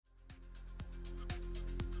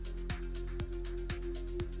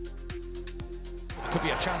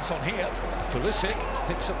chance on here. Pulisic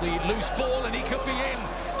picks up the loose ball and he could be in.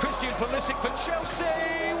 Christian Pulisic for Chelsea,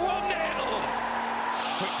 1-0.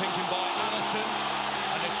 Quick thinking by Alisson,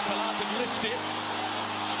 and if Salah can lift it,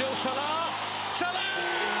 still Salah.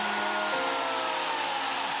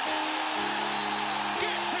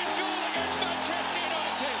 Gets his goal against Manchester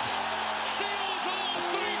United. Steals all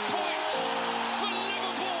 3 points for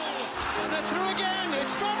Liverpool. And they're through again.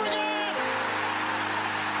 It's Fabregas.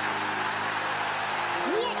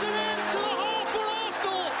 What an end to the half for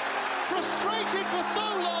Arsenal. Frustrated for so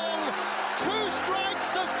long. 2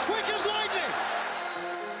 strikes as quick as lightning.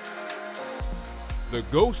 The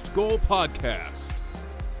Ghost Goal Podcast.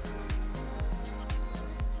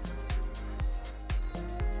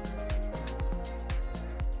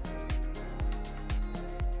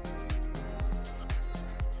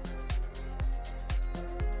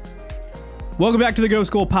 Welcome back to the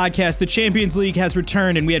Ghost Goal Podcast. The Champions League has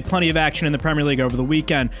returned, and we had plenty of action in the Premier League over the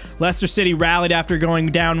weekend. Leicester City rallied after going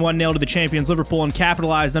down 1-0 to the champions Liverpool and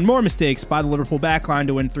capitalized on more mistakes by the Liverpool backline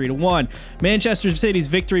to win 3-1. Manchester City's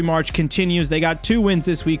victory march continues. They got 2 wins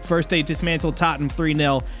this week. First, they dismantled Tottenham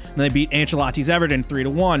 3-0, and they beat Ancelotti's Everton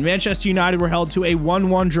 3-1. Manchester United were held to a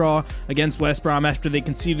 1-1 draw against West Brom after they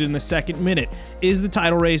conceded in the second minute. Is the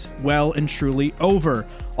title race well and truly over?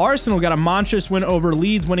 Arsenal got a monstrous win over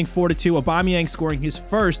Leeds, winning 4-2, Aubameyang scoring his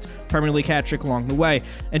first Premier League hat-trick along the way.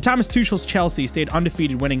 And Thomas Tuchel's Chelsea stayed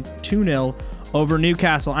undefeated, winning 2-0 over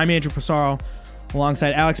Newcastle. I'm Andrew Passaro,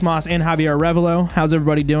 alongside Alex Moss and Javier Revelo. How's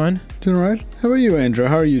everybody doing? Doing all right. How about you, Andrew?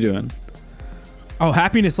 How are you doing? Oh,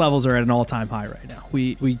 happiness levels are at an all-time high right now.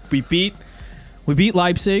 We beat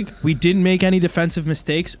Leipzig. We didn't make any defensive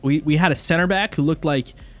mistakes. We had a center back who looked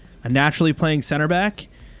like a naturally playing center back.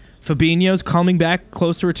 Fabinho's coming back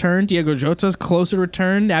close to return. Diego Jota's closer to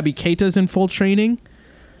return. Naby Keita's in full training.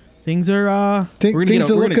 Things are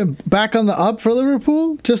looking back on the up for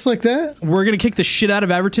Liverpool, just like that. We're gonna kick the shit out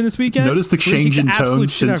of Everton this weekend. Notice the change in tone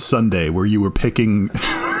since Sunday, where you were picking,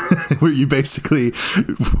 where you basically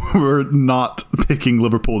were not picking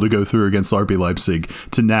Liverpool to go through against RB Leipzig,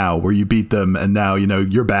 to now where you beat them, and now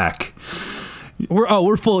you're back.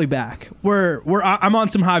 We're fully back. I'm on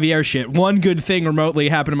some Javier shit. One good thing remotely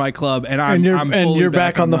happened to my club, and you're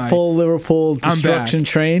back on the full Liverpool destruction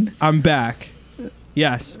train. I'm back.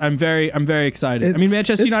 Yes, I'm very excited.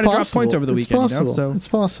 Manchester United dropped points over the weekend. It's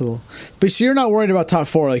possible. But you're not worried about top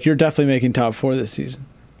 4. Like, you're definitely making top 4 this season.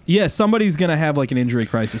 Yeah, somebody's gonna have like an injury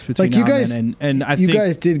crisis between now and then. And I think you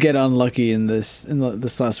guys did get unlucky in this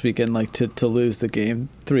last weekend, like to lose the game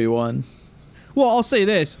 3-1. Well, I'll say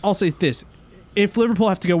this. If Liverpool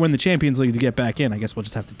have to go win the Champions League to get back in, I guess we'll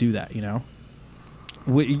just have to do that, You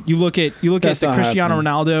look at the Cristiano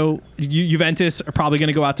Ronaldo, Juventus are probably going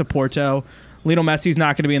to go out to Porto. Lionel Messi's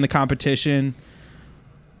not going to be in the competition.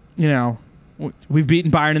 We've beaten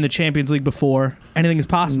Bayern in the Champions League before. Anything is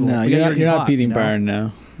possible. No, you're not beating Bayern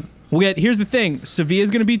now. Here's the thing: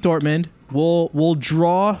 Sevilla's going to beat Dortmund. We'll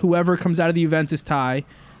draw whoever comes out of the Juventus tie.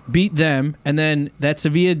 Beat them, and then that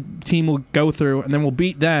Sevilla team will go through, and then we'll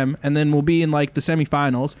beat them, and then we'll be in like the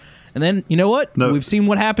semifinals. And then you know what? No, we've seen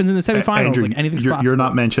what happens in the semifinals. Andrew, like anything's possible. You're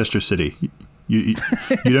not Manchester City. You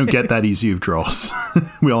don't get that easy of draws.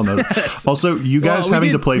 We all know that. Also, you guys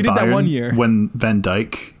having to play Bayern when Van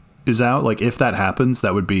Dijk is out, like if that happens,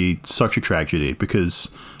 that would be such a tragedy, because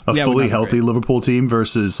a fully healthy Liverpool team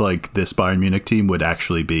versus like this Bayern Munich team would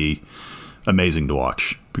actually be amazing to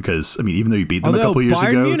watch, because even though you beat them a couple years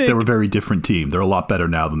ago, they were a very different team. They're a lot better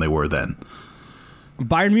now than they were then.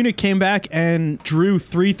 Bayern Munich came back and drew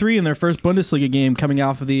 3-3 in their first Bundesliga game coming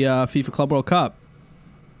off of the FIFA Club World Cup.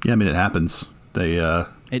 Yeah, it happens. It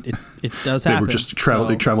does happen. They were just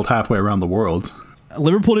they traveled halfway around the world.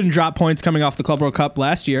 Liverpool didn't drop points coming off the Club World Cup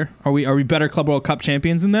last year. Are we better Club World Cup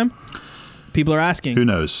champions than them? People are asking. Who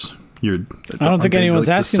knows? I don't think anyone's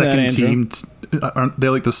asking that, Andrew. Aren't they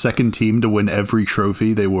like the second team to win every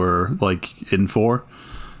trophy they were like in for?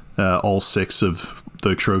 All 6 of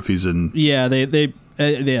the trophies in. Yeah, they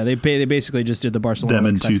basically just did the Barcelona. Them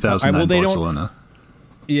in 2009 Barcelona.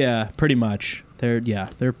 Yeah, pretty much.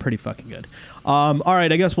 They're pretty fucking good. All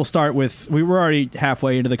right, I guess we'll start with. We were already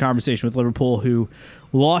halfway into the conversation with Liverpool, who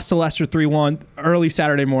lost to Leicester 3-1 early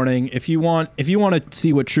Saturday morning. If you want to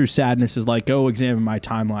see what true sadness is like, go examine my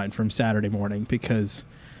timeline from Saturday morning, because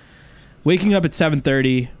waking up at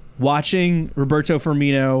 7:30, watching Roberto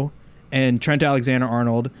Firmino and Trent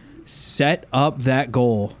Alexander-Arnold set up that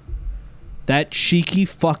goal, that cheeky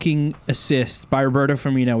fucking assist by Roberto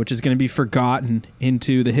Firmino, which is going to be forgotten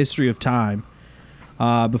into the history of time,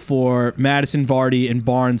 before Maddison, Vardy, and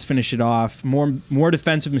Barnes finish it off. More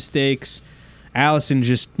defensive mistakes, Allison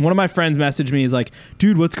one of my friends messaged me, is like,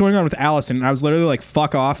 dude, what's going on with Allison? And I was literally like,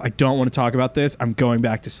 fuck off. I don't want to talk about this. I'm going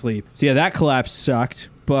back to sleep. So yeah, that collapse sucked,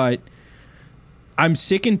 but I'm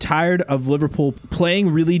sick and tired of Liverpool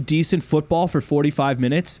playing really decent football for 45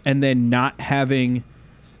 minutes and then not having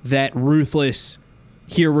that ruthless,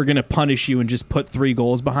 here, we're going to punish you and just put 3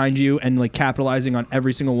 goals behind you, and like capitalizing on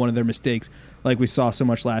every single one of their mistakes like we saw so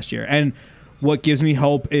much last year. And what gives me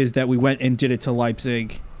hope is that we went and did it to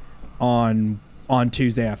Leipzig on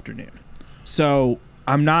Tuesday afternoon. So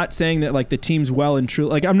I'm not saying that like the team's well and true.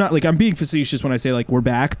 Like I'm being facetious when I say like we're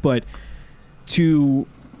back, but to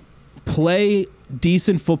play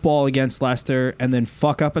decent football against Leicester and then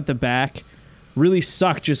fuck up at the back really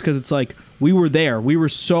sucked, just because it's like we were there. We were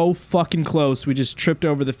so fucking close. We just tripped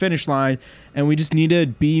over the finish line, and we just need to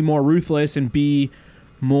be more ruthless and be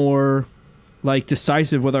more like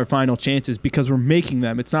decisive with our final chances, because we're making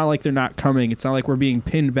them. It's not like they're not coming. It's not like we're being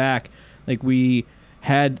pinned back. Like, we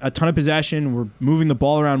had a ton of possession. We're moving the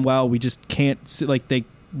ball around well. We just can't like they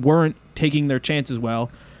weren't taking their chances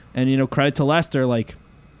well. And, you know, credit to Leicester, like,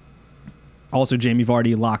 also Jamie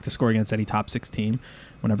Vardy locked to score against any top 6 team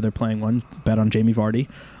whenever they're playing one. Bet on Jamie Vardy.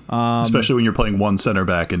 Especially when you're playing one center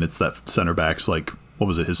back and it's that center back's like, what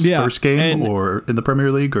was it, his first game or in the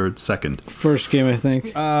Premier League or second? First game, I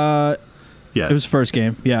think. Yeah, it was first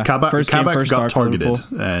game. Yeah, Kabak got targeted,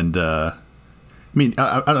 and I mean,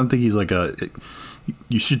 I don't think he's like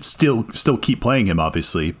you should still keep playing him,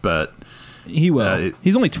 obviously, but he will.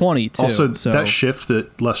 He's only 20 too. Also, that shift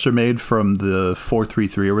that Leicester made from the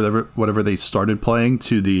 4-3-3 or whatever they started playing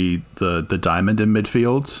to the diamond in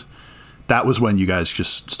midfield, that was when you guys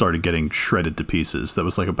just started getting shredded to pieces. That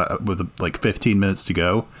was like about with like 15 minutes to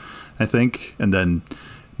go, I think, and then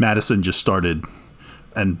Maddison just started.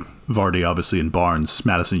 And Vardy, obviously, and Barnes,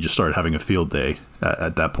 Maddison just started having a field day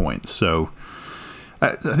at that point. So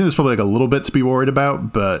I think there's probably like a little bit to be worried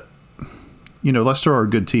about. But, you know, Leicester are a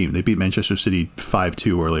good team. They beat Manchester City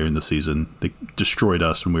 5-2 earlier in the season. They destroyed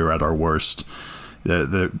us when we were at our worst.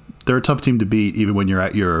 They're a tough team to beat, even when you're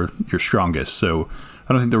at your strongest. So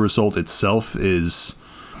I don't think the result itself is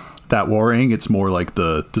that worrying. It's more like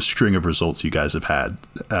the string of results you guys have had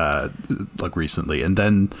like recently. And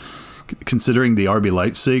then, considering the RB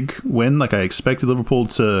Leipzig win, like, I expected Liverpool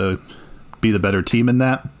to be the better team in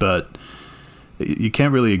that, but you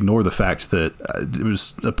can't really ignore the fact that it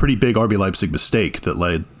was a pretty big RB Leipzig mistake that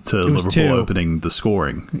led to Liverpool opening the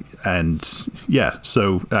scoring. And yeah,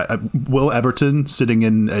 so will Everton, sitting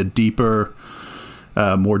in a deeper,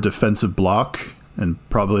 more defensive block, and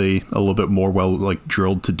probably a little bit more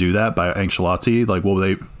drilled to do that by Ancelotti, like,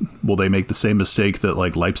 will they make the same mistake that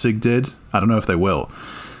like Leipzig did? I don't know if they will.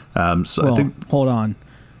 I think, hold on.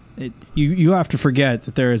 You have to forget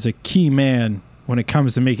that there is a key man when it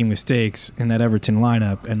comes to making mistakes in that Everton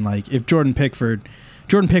lineup, and like, if Jordan Pickford's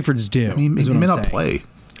due. I mean, he may not play.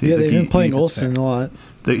 Yeah, they've been playing Olsen a lot.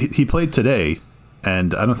 He played today,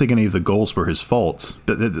 and I don't think any of the goals were his fault.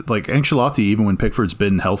 But like, Ancelotti, even when Pickford's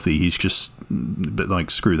been healthy, he's just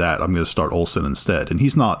like, screw that, I'm going to start Olsen instead. And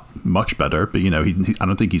he's not much better, but you know, I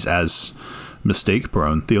don't think he's as mistake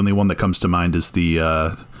prone. The only one that comes to mind is the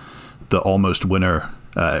almost winner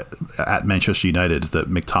at Manchester United that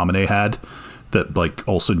McTominay had, that like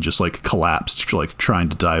Olsen just like collapsed, like trying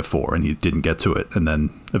to dive for, and he didn't get to it, and then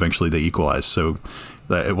eventually they equalized. So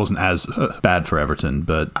it wasn't as bad for Everton,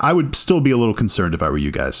 but I would still be a little concerned if I were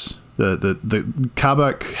you guys. The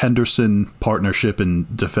Kabak Henderson partnership in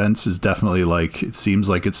defense is definitely, like, it seems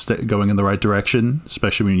like it's going in the right direction,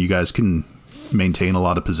 especially when you guys can maintain a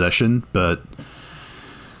lot of possession, but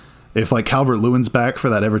if like Calvert-Lewin's back for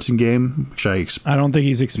that Everton game, which I don't think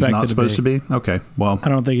he's expected. He's not supposed to be. Okay, well, I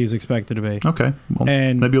don't think he's expected to be. Okay, well,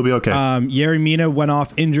 and maybe he'll be okay. Yerry Mina went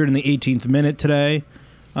off injured in the 18th minute today,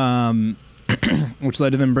 which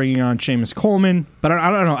led to them bringing on Seamus Coleman. But I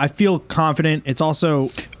don't know. I feel confident. It's also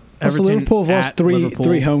Everton. Liverpool have lost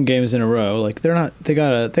three home games in a row. Like, they're not. They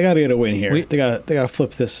gotta get a win here. They gotta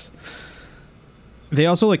flip this. They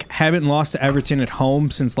also like haven't lost to Everton at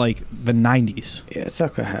home since like the 90s. Yeah, it's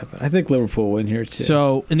not going to happen. I think Liverpool will win here too.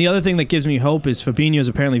 So, and the other thing that gives me hope is Fabinho is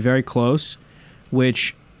apparently very close,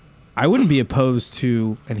 which I wouldn't be opposed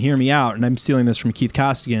to, and hear me out, and I'm stealing this from Keith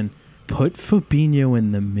Costigan, put Fabinho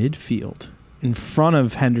in the midfield in front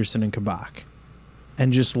of Henderson and Kabak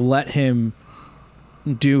and just let him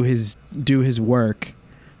do his work.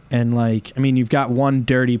 And like, I mean, you've got one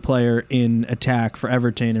dirty player in attack for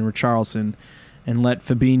Everton and Richarlison, and let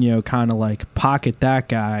Fabinho kind of like pocket that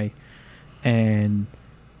guy, and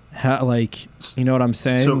like, you know what I'm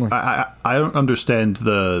saying? So like, I don't understand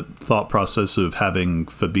the thought process of having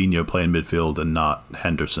Fabinho play in midfield and not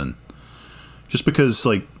Henderson. Just because,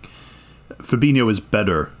 like, Fabinho is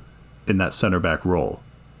better in that center back role.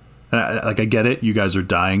 And I get it. You guys are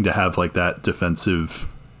dying to have like that defensive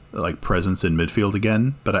like presence in midfield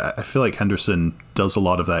again, but I feel like Henderson does a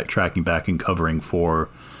lot of that tracking back and covering for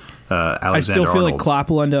Alexander-Arnold. I still feel like Klopp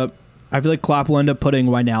will end up. I feel like Klopp will end up putting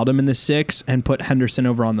Wijnaldum in the 6 and put Henderson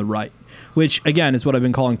over on the right, which again is what I've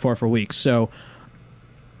been calling for weeks. So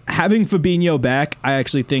having Fabinho back, I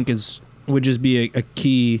actually think would just be a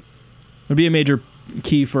key, would be a major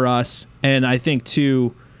key for us, and I think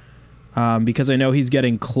too, because I know he's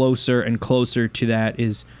getting closer and closer to that,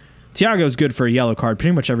 is Thiago's good for a yellow card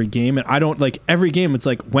pretty much every game, and I don't like every game. It's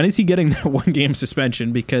like, when is he getting that 1 game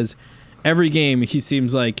suspension? Because every game he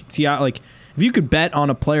seems like like. If you could bet on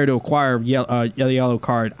a player to acquire a yellow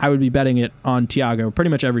card, I would be betting it on Thiago pretty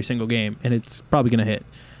much every single game, and it's probably going to hit.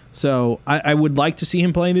 So I would like to see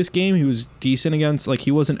him play this game. He was decent against, like,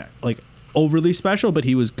 he wasn't like overly special, but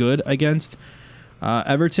he was good against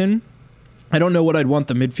Everton. I don't know what I'd want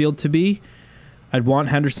the midfield to be. I'd want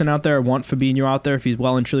Henderson out there. I want Fabinho out there if he's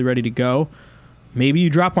well and truly ready to go. Maybe you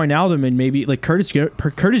drop Wijnaldum, and maybe like Curtis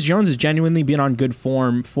Jones has genuinely been on good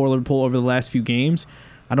form for Liverpool over the last few games.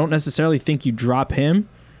 I don't necessarily think you drop him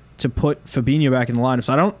to put Fabinho back in the lineup.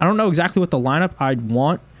 So I don't know exactly what the lineup I'd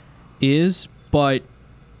want is, but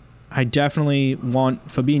I definitely want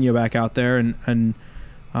Fabinho back out there.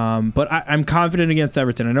 But I'm confident against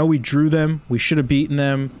Everton. I know we drew them. We should have beaten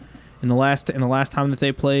them in the last time that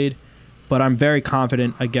they played, but I'm very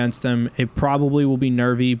confident against them. It probably will be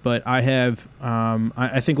nervy, but I have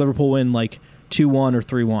I think Liverpool win like 2-1 or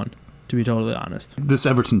 3-1, to be totally honest. This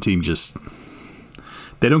Everton team just,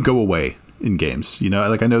 they don't go away in games. You know,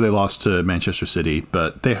 like I know they lost to Manchester City,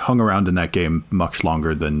 but they hung around in that game much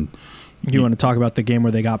longer than... You want to talk about the game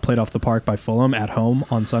where they got played off the park by Fulham at home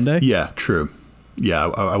on Sunday? Yeah, true. Yeah,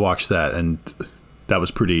 I watched that, and that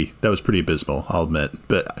was pretty abysmal, I'll admit.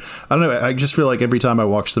 But I don't know, I just feel like every time I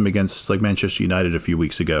watched them against like Manchester United a few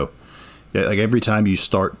weeks ago, like every time you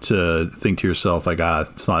start to think to yourself, like,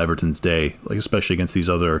 it's not Everton's day, like especially against these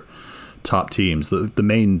other top teams. The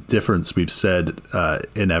main difference we've said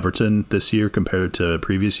in Everton this year compared to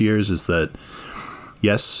previous years is that,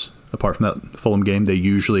 yes, apart from that Fulham game, they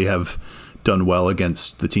usually have done well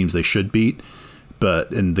against the teams they should beat,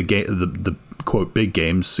 but in the game, the quote big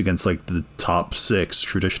games against like the top 6,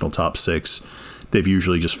 traditional top 6, they've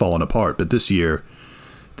usually just fallen apart. But this year,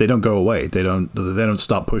 they don't go away. They don't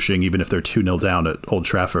stop pushing, even if they're 2-0 down at Old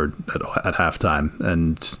Trafford at halftime,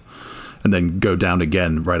 and then go down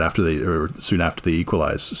again right after soon after they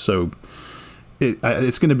equalize. So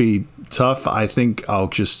it's going to be tough. I think I'll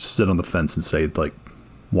just sit on the fence and say like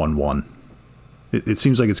 1-1. It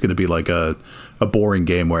seems like it's going to be like a boring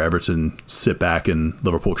game where Everton sit back and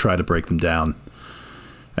Liverpool try to break them down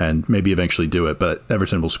and maybe eventually do it, but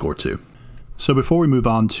Everton will score too. So before we move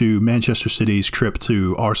on to Manchester City's trip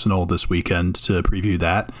to Arsenal this weekend to preview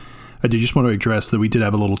that, I did just want to address that we did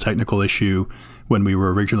have a little technical issue when we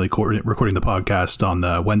were originally recording the podcast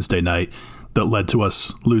on Wednesday night that led to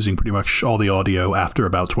us losing pretty much all the audio after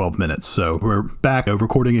about 12 minutes. So we're back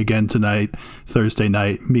recording again tonight, Thursday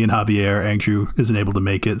night. Me and Javier. Andrew isn't able to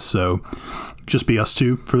make it, so just be us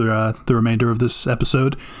two for the remainder of this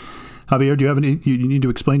episode. Javier, do you have any? You need to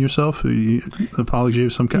explain yourself? Apology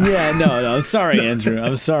of some kind? Yeah, no. Sorry, Andrew.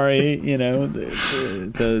 I'm sorry. You know,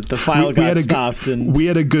 the file got stopped, and we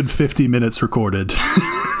had a good 50 minutes recorded.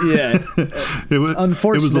 Yeah,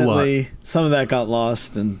 unfortunately, some of that got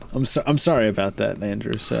lost, and I'm sorry about that,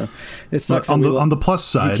 Andrew. So it sucks. On the plus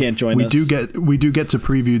side, you can't join us. We do get to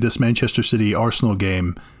preview this Manchester City Arsenal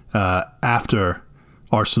game after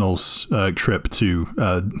Arsenal's trip to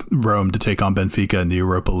Rome to take on Benfica in the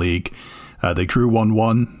Europa League. They drew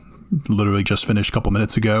 1-1, literally just finished a couple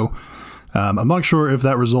minutes ago. I'm not sure if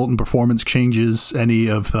that result in performance changes any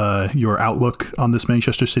of your outlook on this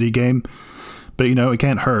Manchester City game, but you know, it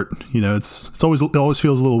can't hurt. You know, it always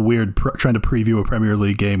feels a little weird trying to preview a Premier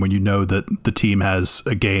League game when you know that the team has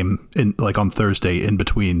a game on Thursday in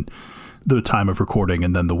between the time of recording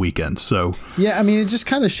and then the weekend. So yeah, I mean, it just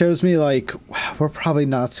kind of shows me like we're probably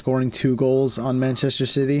not scoring 2 goals on Manchester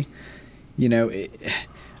City. You know,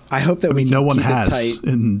 I hope that we can no one keep has it tight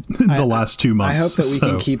in the last 2 months. I hope that we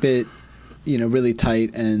can keep it, you know, really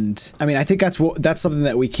tight. And I mean, I think that's something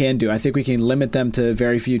that we can do. I think we can limit them to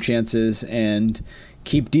very few chances and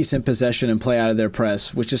keep decent possession and play out of their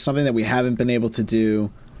press, which is something that we haven't been able to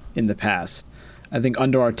do in the past. I think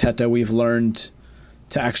under Arteta, we've learned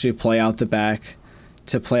to actually play out the back,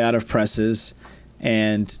 to play out of presses,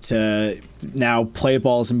 and to now play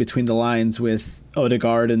balls in between the lines with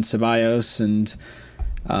Odegaard and Ceballos and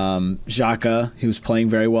Xhaka, who's playing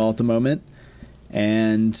very well at the moment.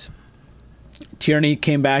 And Tierney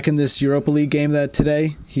came back in this Europa League game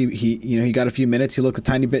today. He got a few minutes. He looked a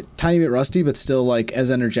tiny bit rusty, but still like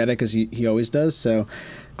as energetic as he always does. So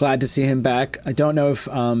glad to see him back. I don't know if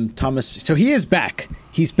Thomas. So he is back.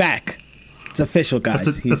 He's back. It's official,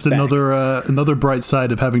 guys. That's another bright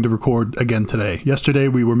side of having to record again today. Yesterday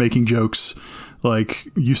we were making jokes like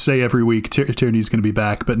you say every week. Tierney's going to be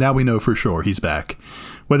back, but now we know for sure he's back.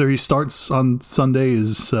 Whether he starts on Sunday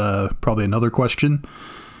is probably another question.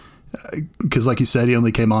 Because like you said, he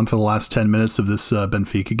only came on for the last 10 minutes of this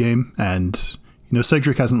Benfica game. And,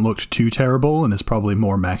 Cedric hasn't looked too terrible and is probably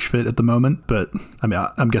more match fit at the moment. But, I mean,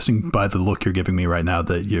 I'm guessing by the look you're giving me right now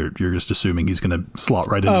that you're just assuming he's going to slot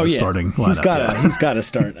right into the starting lineup. He's got to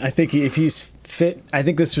start. I think if he's fit, I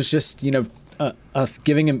think this was just,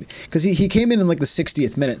 giving him... Because he came in like the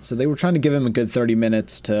 60th minute. So they were trying to give him a good 30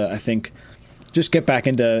 minutes to, I think, just get back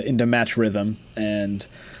into match rhythm and...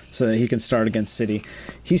 so that he can start against City.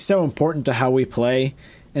 He's so important to how we play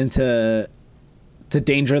and to the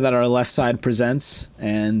danger that our left side presents.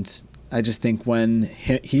 And I just think when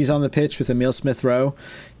he's on the pitch with Emile Smith-Rowe,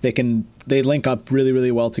 they link up really,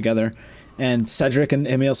 really well together. And Cedric and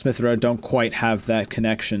Emile Smith-Rowe don't quite have that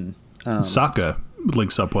connection. Saka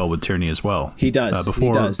links up well with Tierney as well. He does.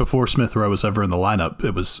 Before Smith-Rowe was ever in the lineup,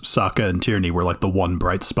 it was Saka and Tierney were like the one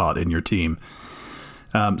bright spot in your team.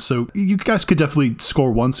 So you guys could definitely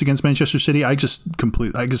score once against Manchester City. I just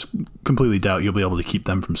completely doubt you'll be able to keep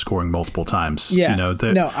them from scoring multiple times. Yeah,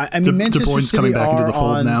 I mean Manchester De Bruyne's City coming back into the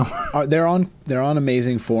fold now. They're on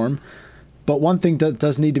amazing form, but one thing that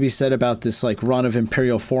does need to be said about this like run of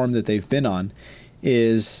imperial form that they've been on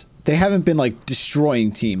is they haven't been like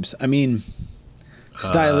destroying teams. I mean,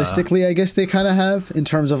 stylistically, I guess they kind of have in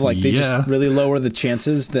terms of like they just really lower the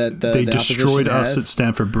chances that they the destroyed us has. at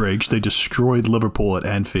Stamford Bridge. They destroyed Liverpool at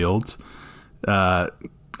Anfield. I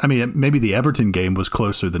mean, maybe the Everton game was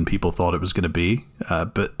closer than people thought it was going to be,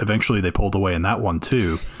 but eventually they pulled away in that one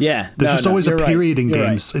too. Yeah, there's always a period in you're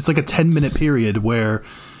games. Right. It's like a 10-minute period where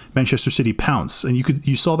Manchester City pounce, and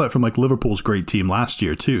you saw that from like Liverpool's great team last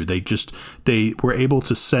year too. They were able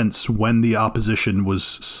to sense when the opposition was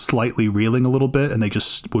slightly reeling a little bit, and they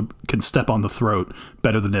just can step on the throat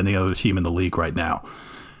better than any other team in the league right now.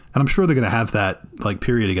 And I'm sure they're going to have that like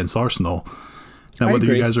period against Arsenal. Now, whether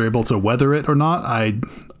you guys are able to weather it or not,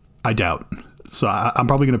 I doubt. So I'm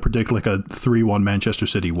probably going to predict like a 3-1 Manchester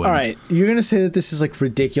City win. All right, you're going to say that this is like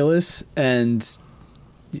ridiculous, and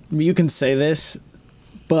you can say this.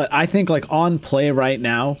 But I think like on play right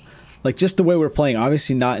now, like just the way we're playing,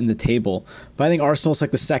 obviously not in the table, but I think Arsenal's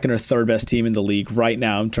like the second or third best team in the league right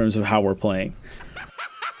now in terms of how we're playing.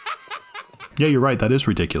 Yeah, you're right. That is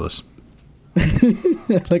ridiculous.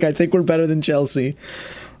 Like I think we're better than Chelsea.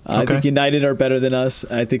 I think United are better than us.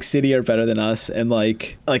 I think City are better than us. And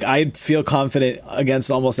like I feel confident against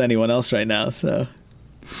almost anyone else right now. So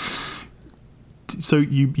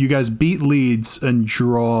you guys beat Leeds and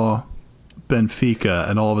draw Benfica,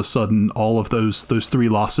 and all of a sudden all of those 3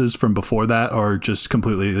 losses from before that are just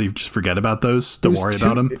completely, you just forget about those, don't worry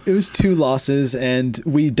about them. It was 2 losses and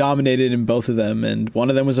we dominated in both of them, and one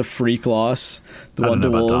of them was a freak loss, the one to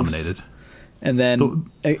Wolves, dominated. And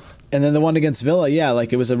then the one against Villa,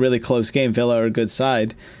 like it was a really close game. Villa are a good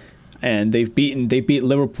side, and they beat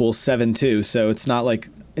Liverpool 7-2, so it's not like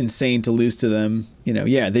insane to lose to them.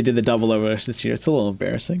 They did the double over us this year. It's a little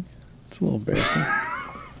embarrassing.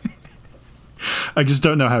 I just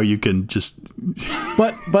don't know how you can just.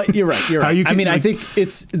 But you're right. You're right. I think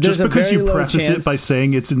there's just a because very you low preface chance. it by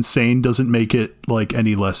saying it's insane doesn't make it like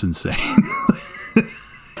any less insane.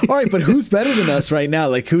 All right, but who's better than us right now?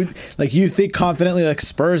 Like who? Like you think confidently like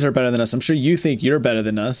Spurs are better than us? I'm sure you think you're better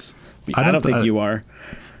than us. I don't think you are.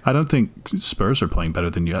 I don't think Spurs are playing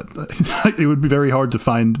better than you. It would be very hard to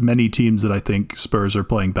find many teams that I think Spurs are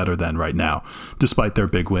playing better than right now, despite their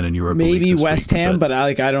big win in Europa League. Maybe West Ham, but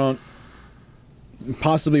I don't.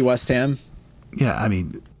 Possibly West Ham. Yeah, I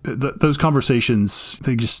mean, those conversations,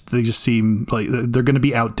 they just seem like they're going to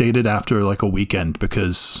be outdated after like a weekend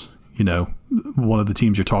because, one of the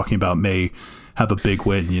teams you're talking about may have a big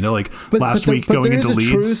win, last week going into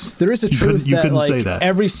Leeds. There is a truth that like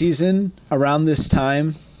every season around this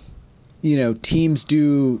time,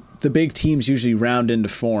 the big teams usually round into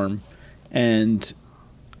form and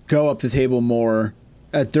go up the table more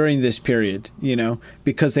during this period,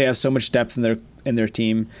 because they have so much depth in their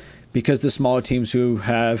team, because the smaller teams who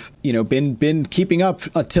have been keeping up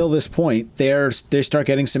until this point, they start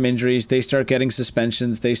getting some injuries, they start getting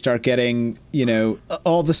suspensions, they start getting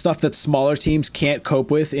all the stuff that smaller teams can't cope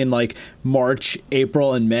with in like March,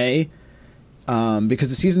 April, and May. because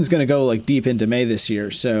the season's going to go like deep into May this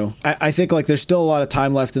year. So I think like there's still a lot of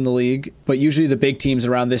time left in the league, but usually the big teams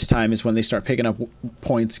around this time is when they start picking up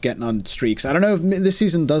points, getting on streaks. I don't know if this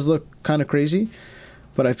season does look kind of crazy,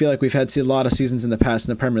 but I feel like we've had a lot of seasons in the past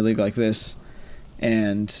in the Premier League like this.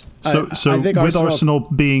 And so I think with Arsenal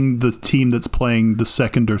being the team that's playing the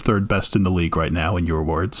second or third best in the league right now, in your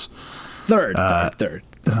words, third.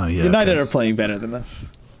 Yeah, United are playing better than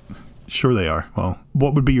us. Sure they are. Well,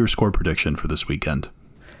 what would be your score prediction for this weekend?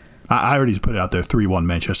 I already put it out there, 3-1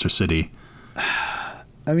 Manchester City.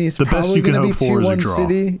 I mean, it's the probably going to be 2-1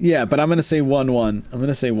 City. Yeah, but I'm going to say 1-1. I'm going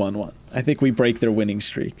to say 1-1. I think we break their winning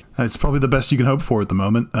streak. It's probably the best you can hope for at the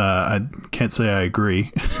moment. I can't say I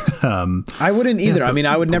agree. I wouldn't either. Yeah, I mean,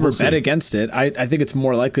 I would never bet against it. I think it's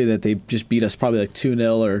more likely that they just beat us probably like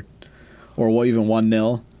 2-0 or even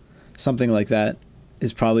 1-0. Something like that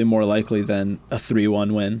is probably more likely than a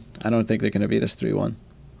 3-1 win. I don't think they're going to beat us 3-1.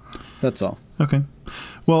 That's all. Okay.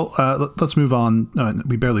 Well, let's move on.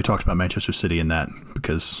 We barely talked about Manchester City in that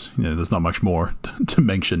because there's not much more to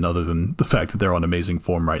mention other than the fact that they're on amazing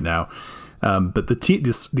form right now. But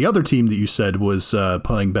the other team that you said was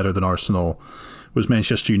playing better than Arsenal was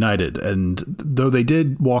Manchester United. And though they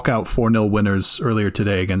did walk out 4-0 winners earlier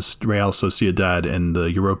today against Real Sociedad in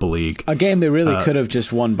the Europa League. A game they really could have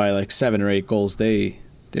just won by like 7 or 8 goals. They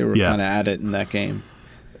were kind of at it in that game.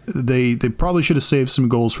 They probably should have saved some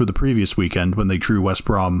goals for the previous weekend when they drew West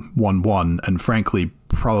Brom 1-1, and frankly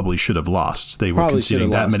probably should have lost. They were conceding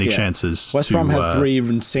that many chances. West Brom had 3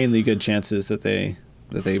 insanely good chances that they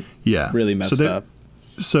really messed up.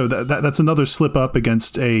 So that's another slip up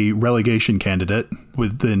against a relegation candidate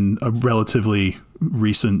within a relatively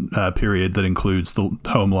recent period that includes the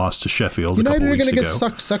home loss to Sheffield a couple weeks ago. United are going to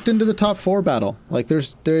get sucked into the top 4 battle. Like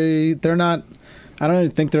they're not. I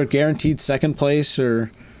don't think they're guaranteed second place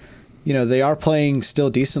or. They are playing still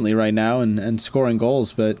decently right now and scoring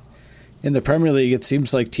goals, but in the Premier League, it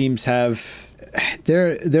seems like teams have.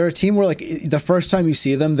 They're a team where like the first time you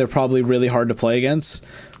see them, they're probably really hard to play against.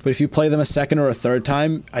 But if you play them a second or a third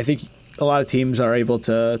time, I think a lot of teams are able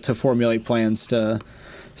to formulate plans to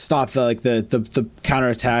stop the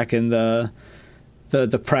counterattack and the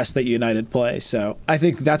press that United play. So I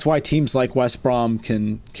think that's why teams like West Brom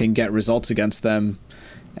can get results against them,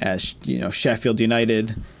 as Sheffield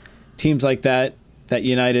United. Teams like that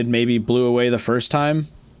United maybe blew away the first time,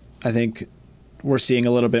 I think we're seeing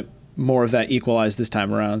a little bit more of that equalized this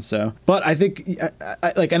time around. So, but I think,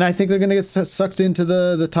 I think they're going to get sucked into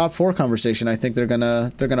the top 4 conversation. I think they're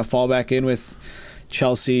gonna fall back in with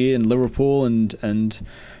Chelsea and Liverpool and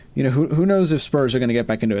who knows if Spurs are going to get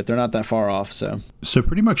back into it. They're not that far off. So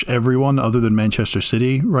pretty much everyone other than Manchester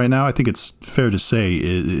City right now, I think it's fair to say,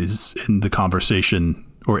 is in the conversation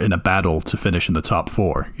or in a battle to finish in the top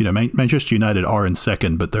 4. Manchester United are in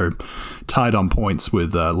second, but they're tied on points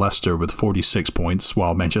with Leicester with 46 points,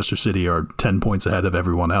 while Manchester City are 10 points ahead of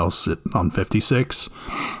everyone else on 56.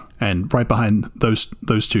 And right behind those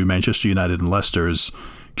two, Manchester United and Leicester, is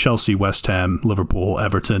Chelsea, West Ham, Liverpool,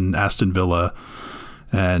 Everton, Aston Villa,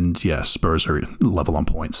 and Spurs are level on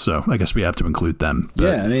points. So I guess we have to include them.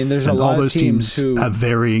 But, there's a lot of teams who have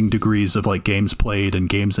varying degrees of like games played and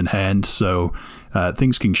games in hand. So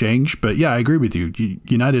things can change. But I agree with you.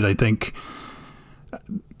 United, I think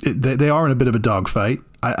they are in a bit of a dogfight.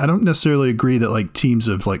 I don't necessarily agree that like teams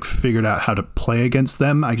have like figured out how to play against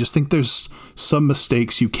them. I just think there's some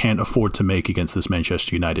mistakes you can't afford to make against this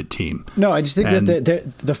Manchester United team. No, I just think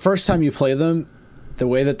that the first time you play them, the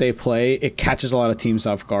way that they play, it catches a lot of teams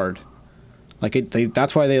off guard. Like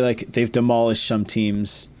that's why they've demolished some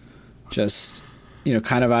teams, just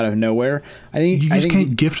kind of out of nowhere. I think you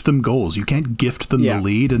can't gift them goals. You can't gift them the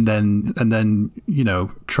lead and then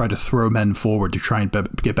try to throw men forward to try and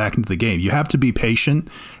get back into the game. You have to be patient,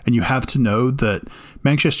 and you have to know that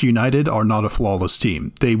Manchester United are not a flawless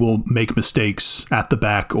team. They will make mistakes at the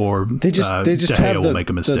back, or they just De Gea will make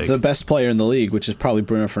a mistake. The best player in the league, which is probably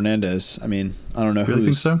Bruno Fernandes. I mean, I don't know who. Really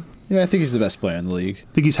think so? Yeah, I think he's the best player in the league.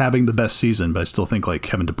 I think he's having the best season, but I still think like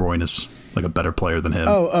Kevin De Bruyne is like a better player than him.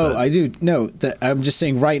 I do. No, I'm just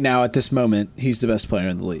saying right now at this moment, he's the best player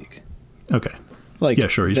in the league. Okay.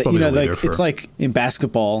 Sure. He's probably the leader. It's like in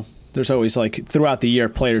basketball, there's always like throughout the year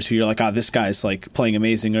players who you're like, this guy's like playing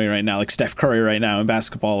amazingly right now. Like Steph Curry right now in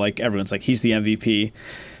basketball, like everyone's like, he's the MVP.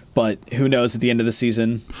 But who knows at the end of the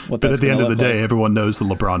season what that's going to look like. But at the end of the day, everyone knows that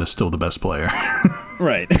LeBron is still the best player.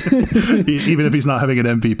 Right. Even if he's not having an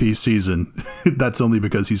MVP season, that's only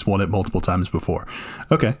because he's won it multiple times before.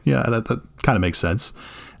 Okay. Yeah, that kind of makes sense.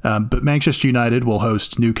 But Manchester United will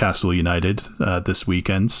host Newcastle United this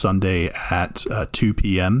weekend, Sunday at 2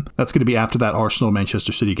 p.m. That's going to be after that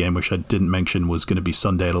Arsenal-Manchester City game, which I didn't mention was going to be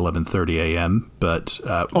Sunday at 11:30 a.m. But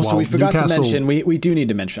also, we forgot to mention, we do need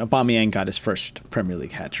to mention, Aubameyang got his first Premier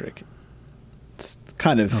League hat-trick. It's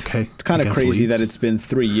kind of crazy Leeds. that it's been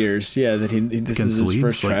 3 years. Yeah, that this is his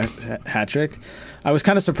Leeds, first hat-trick. I was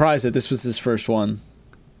kind of surprised that this was his first one.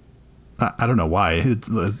 I don't know why.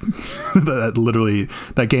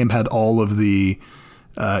 That game had all of the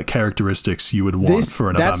characteristics you would want for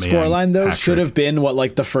an Aubameyang. That scoreline, though, hat-trick. should have been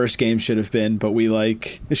what the first game should have been, but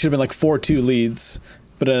it should have been 4-2 leads,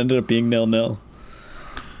 but it ended up being 0-0.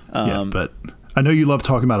 Yeah, but I know you love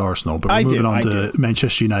talking about Arsenal, but we're moving on to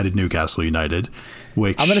Manchester United, Newcastle United,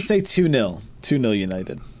 which I'm going to say 2-0. 2-0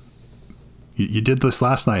 United. You did this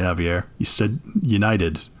last night, Javier. You said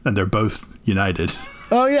United, and they're both United.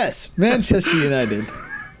 Oh, yes. Manchester United.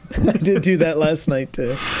 I did do that last night,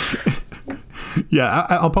 too. Yeah,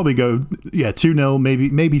 I'll probably go, 2-0,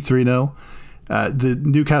 maybe 3-0. The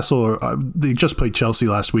Newcastle, they just played Chelsea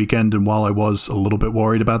last weekend, and while I was a little bit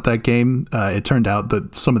worried about that game, it turned out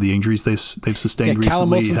that some of the injuries they've sustained recently Callum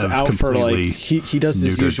Wilson's have out completely for he does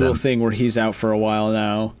his usual thing where he's out for a while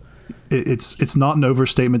now. It's not an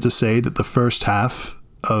overstatement to say that the first half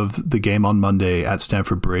of the game on Monday at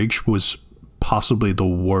Stamford Bridge was possibly the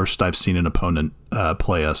worst I've seen an opponent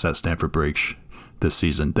play us at Stamford Bridge this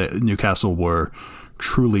season. Newcastle were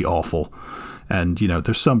truly awful. And,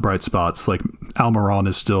 there's some bright spots, like Almiron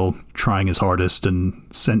is still trying his hardest, and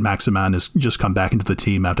Saint-Maximin has just come back into the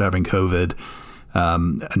team after having COVID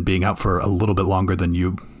and being out for a little bit longer than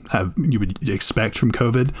you would expect from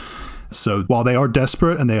COVID. So while they are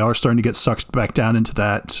desperate and they are starting to get sucked back down into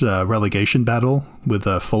that relegation battle with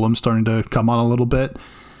Fulham starting to come on a little bit,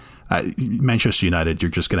 Manchester United,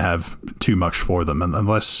 you're just going to have too much for them. And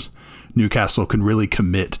unless Newcastle can really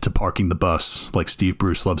commit to parking the bus like Steve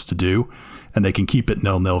Bruce loves to do, and they can keep it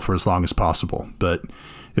 0-0 for as long as possible. But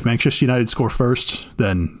if Manchester United score first,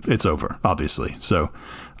 then it's over, obviously. So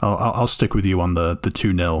I'll stick with you on the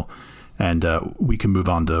 2-0, and we can move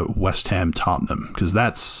on to West Ham Tottenham, because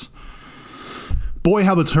that's... Boy,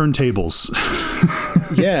 how the turntables.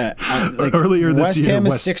 Yeah. Earlier this West year, Ham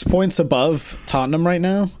is 6 points above Tottenham right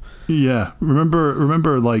now. Yeah.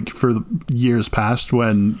 Remember for years past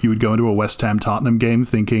when you would go into a West Ham Tottenham game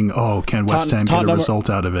thinking, oh, can West Ham get a result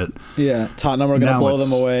out of it? Yeah. Tottenham are going to blow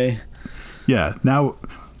them away. Yeah. Now,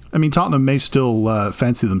 I mean, Tottenham may still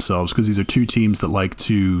fancy themselves because these are two teams that like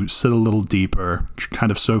to sit a little deeper,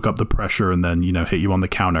 kind of soak up the pressure and then, hit you on the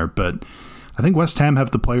counter. But I think West Ham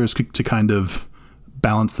have the players to kind of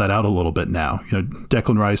balance that out a little bit now.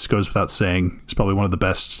 Declan Rice goes without saying. He's probably one of the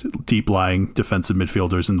best deep-lying defensive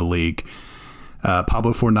midfielders in the league.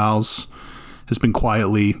 Pablo Fornals has been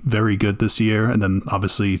quietly very good this year, and then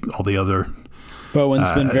obviously all the other...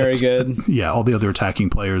 Bowen's been very good. Yeah, all the other attacking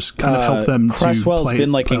players kind of help them Cresswell's to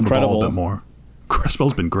been incredible a bit more.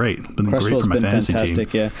 Cresswell's been great. Cresswell's great for my fantasy fantastic,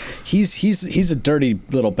 team. yeah. He's a dirty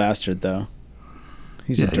little bastard, though.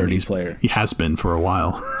 He's a dirty player. He has been for a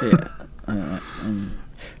while. Yeah.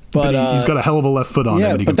 But he's got a hell of a left foot on him.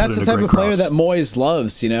 Yeah, and he but can that's put the in a type of great player cross. that Moyes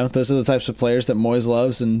loves. Those are the types of players that Moyes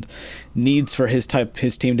loves and needs for his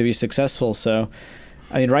team to be successful. So,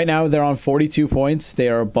 I mean, right now they're on 42 points. They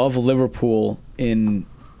are above Liverpool near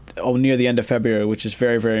the end of February, which is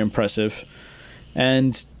very, very impressive.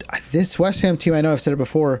 And this West Ham team, I know I've said it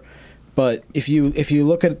before, but if you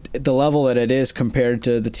look at the level that it is compared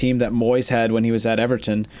to the team that Moyes had when he was at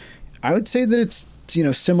Everton, I would say that it's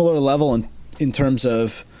similar level in terms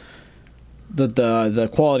of the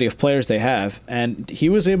quality of players they have. And he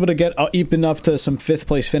was able to get even up to some 5th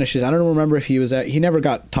place finishes. I don't remember if he never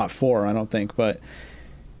got top 4, I don't think, but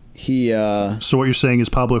he So what you're saying is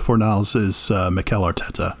Pablo Fornals is Mikel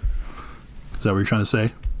Arteta. Is that what you're trying to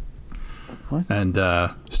say? What? And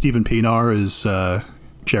Stephen Pienaar is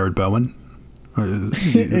Jared Bowen.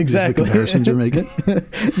 Exactly. The comparisons you're making.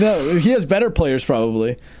 No, he has better players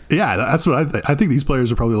probably. Yeah, that's what I think. These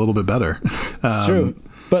players are probably a little bit better. It's true,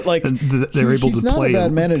 but they're able to play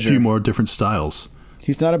a few more different styles.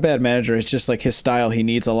 He's not a bad manager. It's just his style. He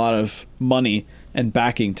needs a lot of money and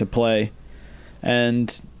backing to play,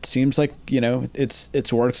 and seems like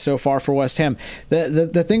it's worked so far for West Ham.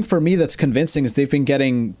 The thing for me that's convincing is they've been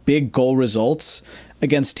getting big goal results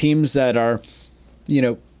against teams that are,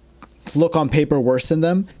 look on paper worse than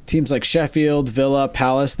them. Teams like Sheffield, Villa,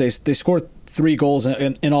 Palace, they scored 3 goals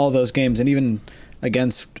in all of those games. And even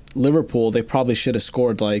against Liverpool, they probably should have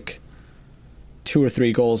scored 2 or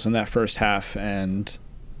 3 goals in that first half, and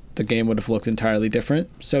the game would have looked entirely different.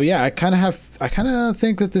 So yeah, I kind of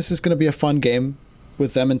think that this is going to be a fun game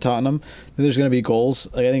with them and Tottenham. There's going to be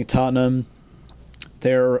goals. Like, I think Tottenham,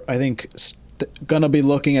 they're going to be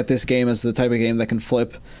looking at this game as the type of game that can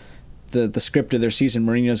flip the script of their season.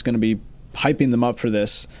 Mourinho's going to be hyping them up for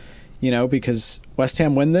this, because West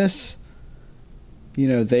Ham win this,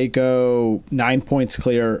 they go 9 points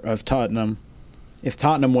clear of Tottenham. If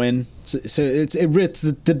Tottenham win, so it's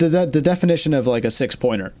the definition of like a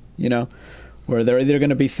 6-pointer, where they're either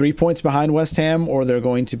going to be 3 points behind West Ham, or they're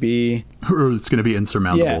going to be, or it's going to be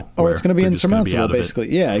insurmountable. Yeah, or it's going to be insurmountable,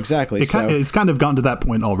 basically. Yeah, exactly. It's kind of gotten to that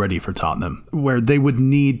point already for Tottenham, where they would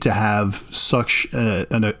need to have such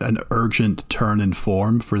an urgent turn in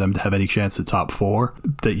form for them to have any chance at top 4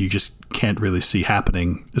 that you just can't really see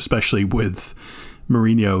happening, especially with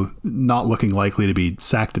Mourinho not looking likely to be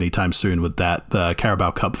sacked anytime soon, with that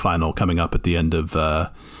Carabao Cup final coming up at the end of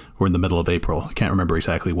or in the middle of April. I can't remember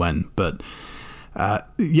exactly when, but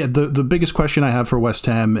the biggest question I have for West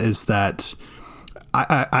Ham is that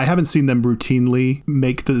I haven't seen them routinely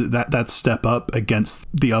make that step up against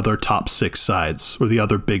the other top 6 sides or the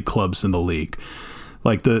other big clubs in the league.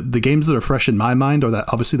 Like the games that are fresh in my mind are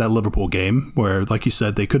obviously that Liverpool game where, like you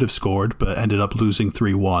said, they could have scored but ended up losing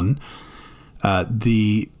 3-1.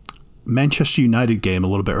 The Manchester United game a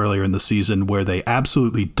little bit earlier in the season where they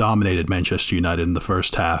absolutely dominated Manchester United in the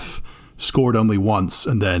first half, scored only once,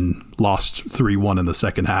 and then lost 3-1 in the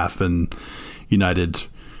second half, and United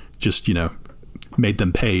just, made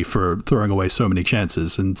them pay for throwing away so many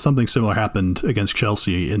chances. And something similar happened against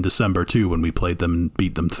Chelsea in December too, when we played them and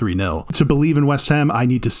beat them 3-0. To believe in West Ham, I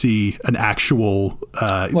need to see an actual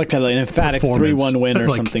like an emphatic 3-1 win or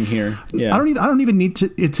something here. Yeah, I don't even need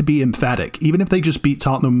it to be emphatic. Even if they just beat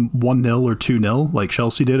Tottenham 1-0 or 2-0 like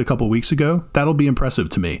Chelsea did a couple of weeks ago, that'll be impressive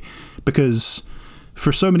to me, because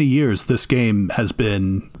for so many years this game has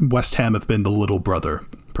been, West Ham have been the little brother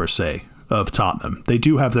per se of Tottenham. They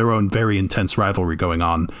do have their own very intense rivalry going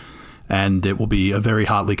on, and it will be a very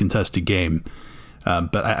hotly contested game.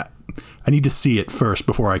 But I need to see it first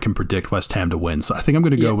before I can predict West Ham to win. So I think I'm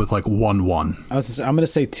going to go with like 1-1. I'm going to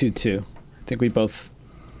say 2-2. I think we both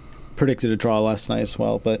predicted a draw last night as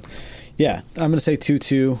well. But yeah, I'm going to say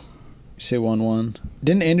 2-2. You say 1-1.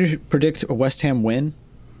 Didn't Andrew predict a West Ham win?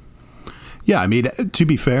 Yeah, I mean, to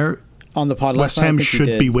be fair, on the pod West Ham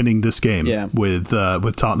should be winning this game with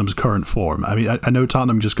Tottenham's current form. I mean, I know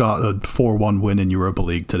Tottenham just got a 4-1 win in Europa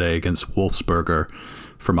League today against Wolfsberger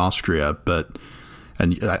from Austria,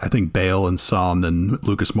 and I think Bale and Son and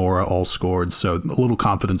Lucas Moura all scored, so a little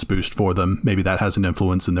confidence boost for them. Maybe that has an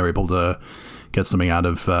influence and they're able to get something out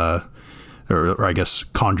of, or I guess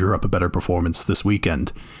conjure up a better performance this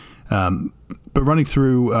weekend. But running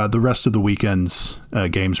through the rest of the weekend's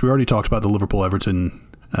games, we already talked about the Liverpool-Everton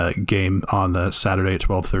game on Saturday at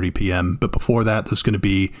 12:30 p.m. But before that, there's going to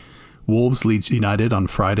be Wolves Leeds United on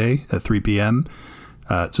Friday at 3 p.m.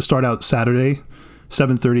 To start out Saturday,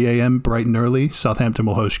 7:30 a.m. bright and early, Southampton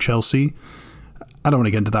will host Chelsea. I don't want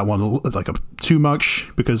to get into that one too much,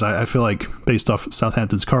 because I feel like based off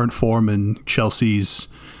Southampton's current form and Chelsea's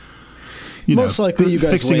most likely you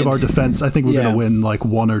guys fixing win. Of our defense, I think we're going to win like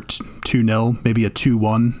 1 or 2-0, maybe a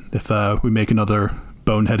 2-1 if we make another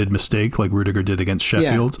boneheaded mistake like Rudiger did against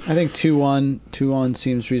Sheffield. Yeah, I think 2-1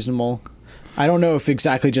 seems reasonable. I don't know if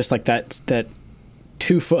exactly just like that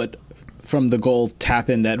 2 foot from the goal tap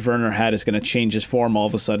in that Werner had is going to change his form all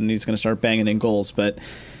of a sudden. He's going to start banging in goals, but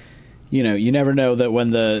you never know that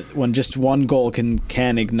when just one goal can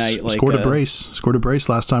ignite. Scored a brace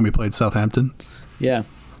last time we played Southampton. Yeah.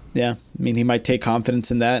 I mean, he might take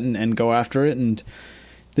confidence in that and go after it, and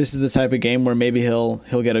this is the type of game where maybe he'll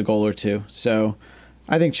get a goal or two. So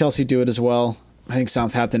I think Chelsea do it as well. I think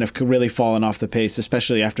Southampton have really fallen off the pace,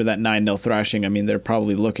 especially after that 9-0 thrashing. I mean, they're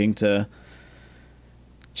probably looking to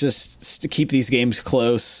just keep these games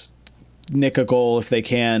close, nick a goal if they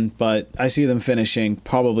can, but I see them finishing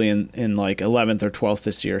probably in like 11th or 12th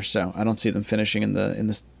this year, so I don't see them finishing in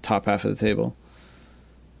the top half of the table.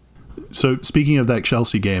 So speaking of that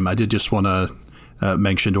Chelsea game, I did just want to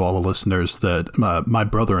mention to all the listeners that my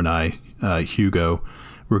brother and I, Hugo,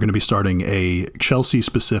 we're going to be starting a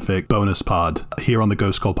Chelsea-specific bonus pod here on the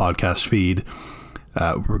Ghost Goal podcast feed.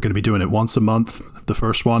 We're going to be doing it once a month. The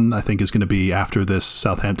first one, I think, is going to be after this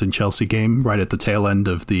Southampton-Chelsea game, right at the tail end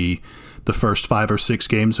of the first 5 or 6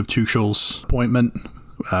 games of Tuchel's appointment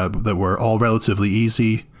that were all relatively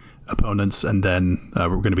easy opponents. And then we're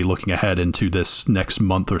going to be looking ahead into this next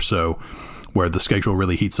month or so where the schedule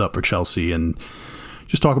really heats up for Chelsea, and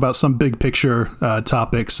just talk about some big picture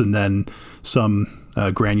topics, and then some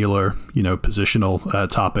granular, positional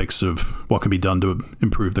topics of what can be done to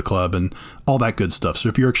improve the club and all that good stuff. So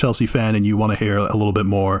if you're a Chelsea fan and you want to hear a little bit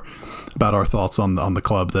more about our thoughts on the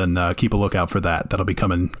club, then keep a lookout for that. That'll be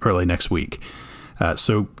coming early next week.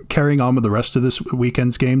 So carrying on with the rest of this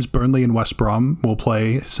weekend's games, Burnley and West Brom will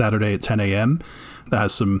play Saturday at 10 a.m. That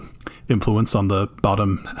has some influence on the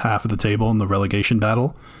bottom half of the table in the relegation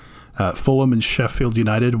battle. Fulham and Sheffield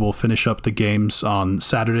United will finish up the games on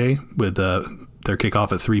Saturday with their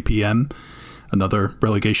kickoff at 3 p.m., another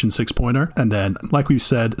relegation 6-pointer. And then, like we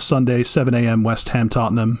said, Sunday, 7 a.m., West Ham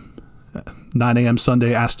Tottenham, 9 a.m.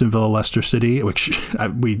 Sunday, Aston Villa Leicester City, which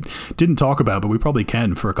we didn't talk about, but we probably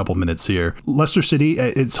can for a couple minutes here. Leicester City,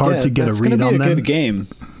 it's hard to get a read on them. It's going to be a good game.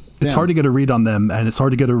 It's hard to get a read on them, and it's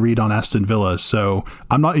hard to get a read on Aston Villa, so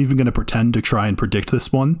I'm not even going to pretend to try and predict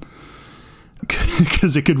this one,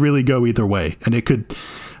 because it could really go either way, and it could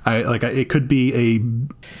be a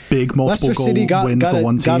big multiple goal win for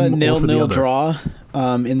one team got a or for the 0-0 other. draw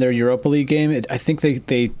in their Europa League game. I think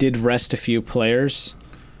they did rest a few players.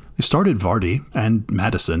 They started Vardy and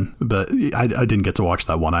Maddison, but I didn't get to watch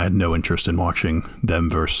that one. I had no interest in watching them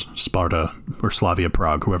versus Sparta or Slavia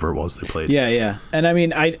Prague, whoever it was they played. Yeah. And I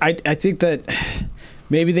mean, I think that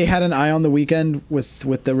maybe they had an eye on the weekend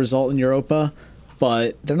with the result in Europa,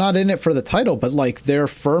 but they're not in it for the title. But like, they're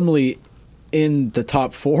firmly in the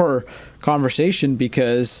top 4 conversation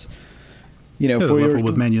because, they're level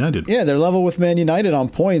with Man United. Yeah, they're level with Man United on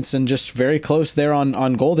points and just very close there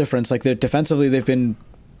on goal difference. Like, defensively, they've been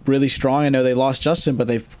really strong. I know they lost Justin, but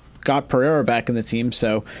they've got Pereira back in the team,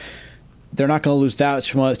 so they're not going to lose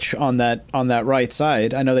that much on that right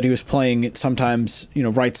side. I know that he was playing sometimes,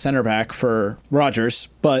 right center back for Rodgers,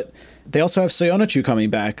 but they also have Soyuncu coming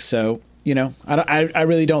back, so I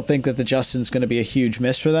really don't think that the Justin's going to be a huge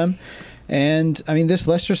miss for them. And I mean, this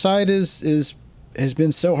Leicester side has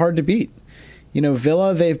been so hard to beat.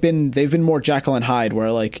 Villa, they've been more Jekyll and Hyde,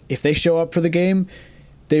 where like if they show up for the game,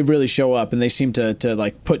 they really show up and they seem to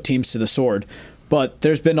like put teams to the sword. But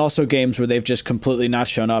there's been also games where they've just completely not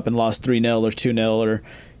shown up and lost 3-0 or 2-0 or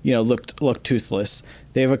looked toothless.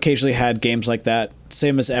 They've occasionally had games like that,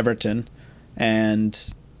 same as Everton,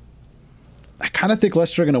 and I kind of think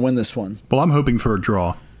Leicester are going to win this one. Well, I'm hoping for a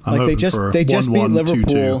draw. They just beat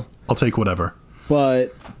Liverpool. 2-2. I'll take whatever.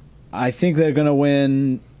 But I think they're going to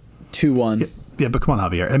win 2-1. Yeah, but come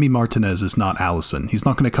on, Javier. Emi Martinez is not Alisson. He's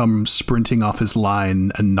not going to come sprinting off his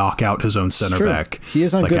line and knock out his own center back. He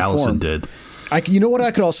is on like good Alisson form. did. You know what?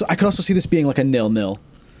 I could also see this being like a 0-0,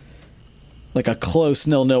 like a close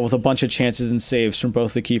 0-0 with a bunch of chances and saves from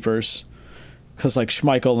both the keepers. Because like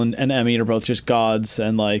Schmeichel and Emi are both just gods,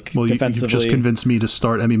 and defensively, you've just convinced me to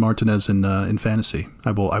start Emi Martinez in fantasy.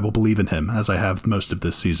 I will believe in him as I have most of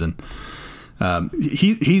this season.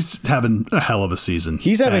 He's having a hell of a season.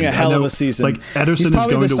 He's having a hell of a season. Like Ederson is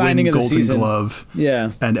going to win Golden Glove.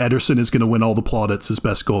 Yeah, and Ederson is going to win all the plaudits as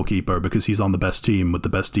best goalkeeper because he's on the best team with the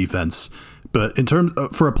best defense. But in terms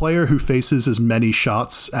for a player who faces as many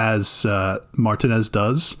shots as Martinez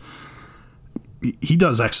does, he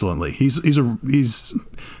does excellently. He's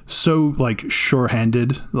so like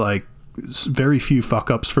sure-handed. Like very few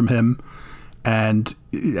fuck-ups from him. And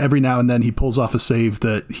every now and then he pulls off a save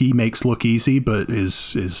that he makes look easy, but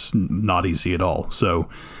is not easy at all. So,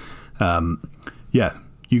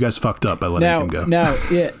 you guys fucked up by letting him go.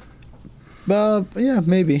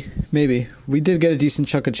 Maybe. We did get a decent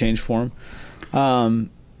chunk of change for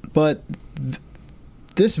him. But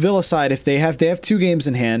this Villa side, if they have 2 games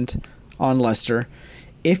in hand on Leicester,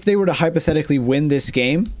 if they were to hypothetically win this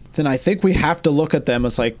game, then I think we have to look at them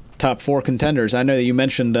as like top 4 contenders. I know that you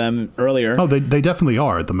mentioned them earlier. Oh, they definitely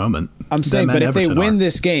are at the moment. I'm saying, but if they win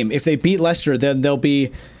this game, if they beat Leicester, then they'll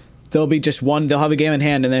be just one. They'll have a game in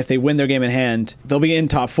hand, and then if they win their game in hand, they'll be in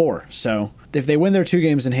top 4. So if they win their 2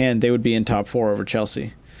 games in hand, they would be in top 4 over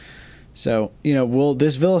Chelsea. So will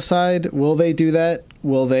this Villa side? Will they do that?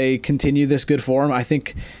 Will they continue this good form? I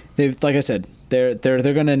think they've, like I said, they're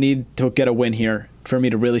going to need to get a win here for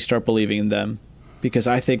me to really start believing in them. Because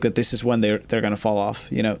I think that this is when they're going to fall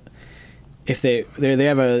off. If they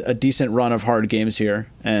have a decent run of hard games here,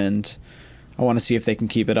 and I want to see if they can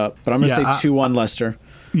keep it up. But I'm going to say 2-1 Leicester.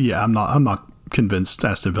 Yeah, I'm not convinced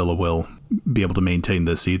Aston Villa will be able to maintain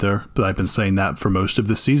this either. But I've been saying that for most of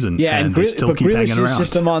the season. Yeah, and they still keep hanging around. Grealish is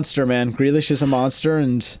just a monster, man. Grealish is a monster,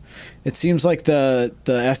 and it seems like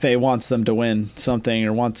the FA wants them to win something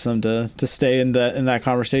or wants them to stay in that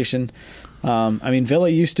conversation. Villa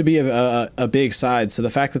used to be a big side, so the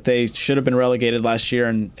fact that they should have been relegated last year,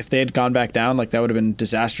 and if they had gone back down, like that would have been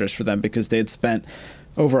disastrous for them because they had spent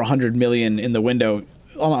over 100 million in the window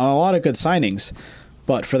on a lot of good signings.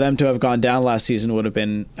 But for them to have gone down last season would have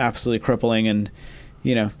been absolutely crippling, and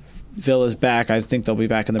Villa's back. I think they'll be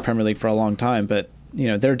back in the Premier League for a long time, but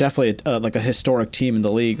they're definitely like a historic team in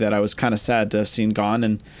the league that I was kind of sad to have seen gone.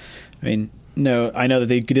 And I know that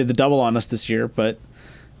they did the double on us this year, but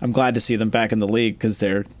I'm glad to see them back in the league because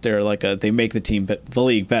they're like they make the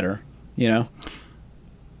league better.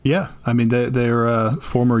 Yeah, I mean they're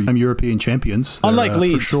former European champions. They're, unlike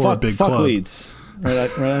Leeds, for sure, fuck Leeds.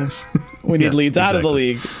 Right? We need Leeds out of the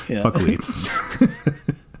league. Fuck Leeds.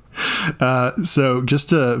 So just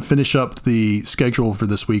to finish up the schedule for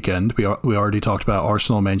this weekend, we already talked about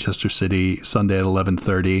Arsenal, Manchester City Sunday at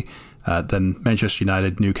 11:30. Then Manchester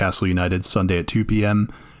United, Newcastle United Sunday at 2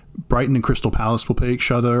 p.m. Brighton and Crystal Palace will play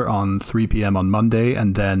each other on 3 p.m. on Monday,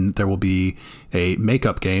 and then there will be a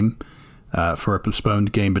makeup game for a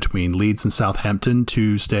postponed game between Leeds and Southampton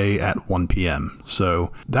Tuesday at 1 p.m.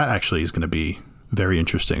 So that actually is going to be very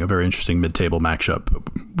interesting, a very interesting mid-table matchup.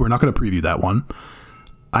 We're not going to preview that one.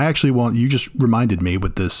 You just reminded me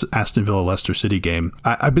with this Aston Villa-Leicester City game.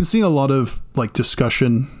 I've been seeing a lot of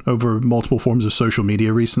discussion over multiple forms of social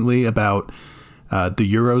media recently about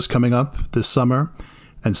the Euros coming up this summer,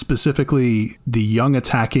 and specifically the young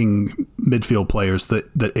attacking midfield players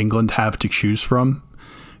that England have to choose from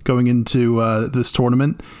going into this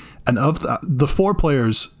tournament. And of the 4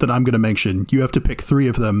 players that I'm going to mention, you have to pick 3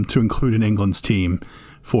 of them to include in England's team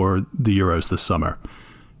for the Euros this summer.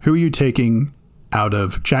 Who are you taking out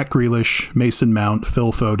of Jack Grealish, Mason Mount,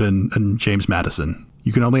 Phil Foden, and James Maddison?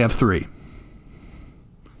 You can only have 3.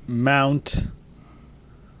 Mount,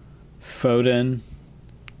 Foden,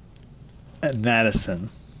 and Maddison.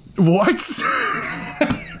 What?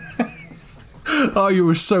 Oh, you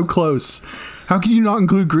were so close. How can you not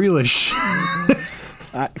include Grealish?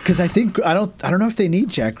 Because I don't know if they need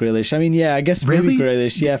Jack Grealish. I mean, yeah, I guess maybe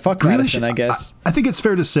Grealish. Yeah, fuck Grealish, Maddison, I guess. I think it's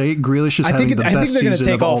fair to say Grealish is having the best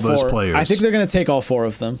season of all those players. I think they're going to take all 4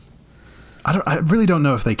 of them. I really don't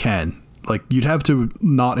know if they can. You'd have to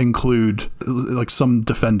not include some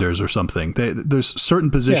defenders or something. There's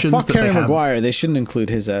certain positions. Yeah, fuck Harry Maguire. They shouldn't include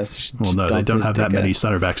his ass. Well, no, they don't have that many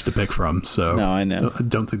center backs to pick from. So no, I know. I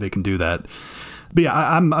don't think they can do that. But yeah,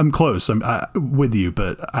 I'm close. I'm with you,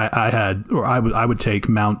 but I would take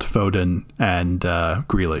Mount, Foden, and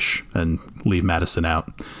Grealish and leave Maddison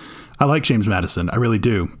out. I like James Maddison, I really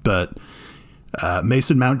do, but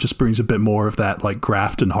Mason Mount just brings a bit more of that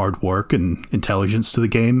graft and hard work and intelligence to the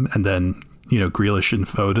game, and then Grealish and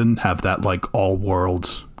Foden have that all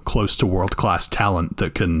world, close to world class talent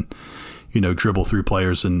that can dribble through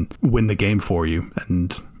players and win the game for you.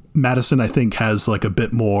 And Maddison, I think, has a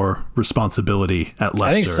bit more responsibility at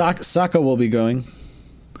Leicester. I think Saka will be going.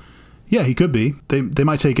 Yeah, he could be. They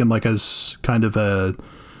might take him as kind of a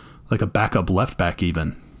backup left back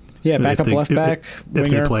even. Yeah, backup left back. If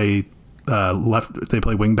they play if they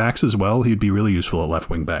play wing backs as well, he'd be really useful at left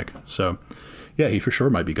wing back. So yeah, he for sure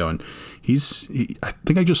might be going. I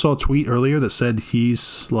think I just saw a tweet earlier that said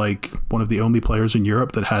he's one of the only players in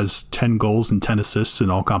Europe that has 10 goals and 10 assists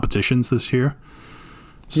in all competitions this year.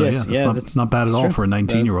 So yes, that's not bad at all for a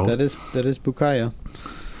 19-year-old. That is Bukayo.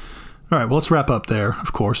 All right, well, let's wrap up there,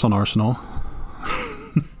 of course, on Arsenal.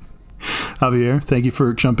 Javier, thank you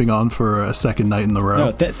for jumping on for a second night in the row.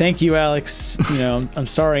 No, thank you, Alex. I'm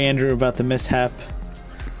sorry, Andrew, about the mishap.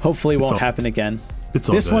 Hopefully, it won't happen again. It's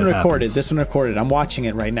all This one recorded. I'm watching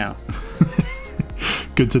it right now.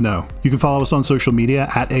 Good to know. You can follow us on social media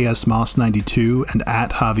at ASMoss92 and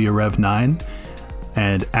at JavierRev9.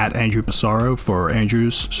 And at Andrew Pissarro for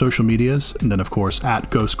Andrew's social medias, and then of course at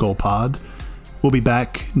Ghost Goal Pod. We'll be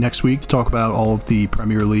back next week to talk about all of the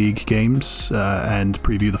Premier League games and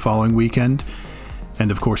preview the following weekend. And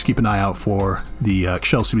of course, keep an eye out for the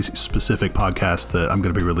Chelsea specific podcast that I'm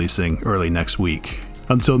going to be releasing early next week.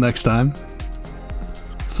 Until next time,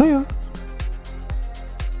 see ya.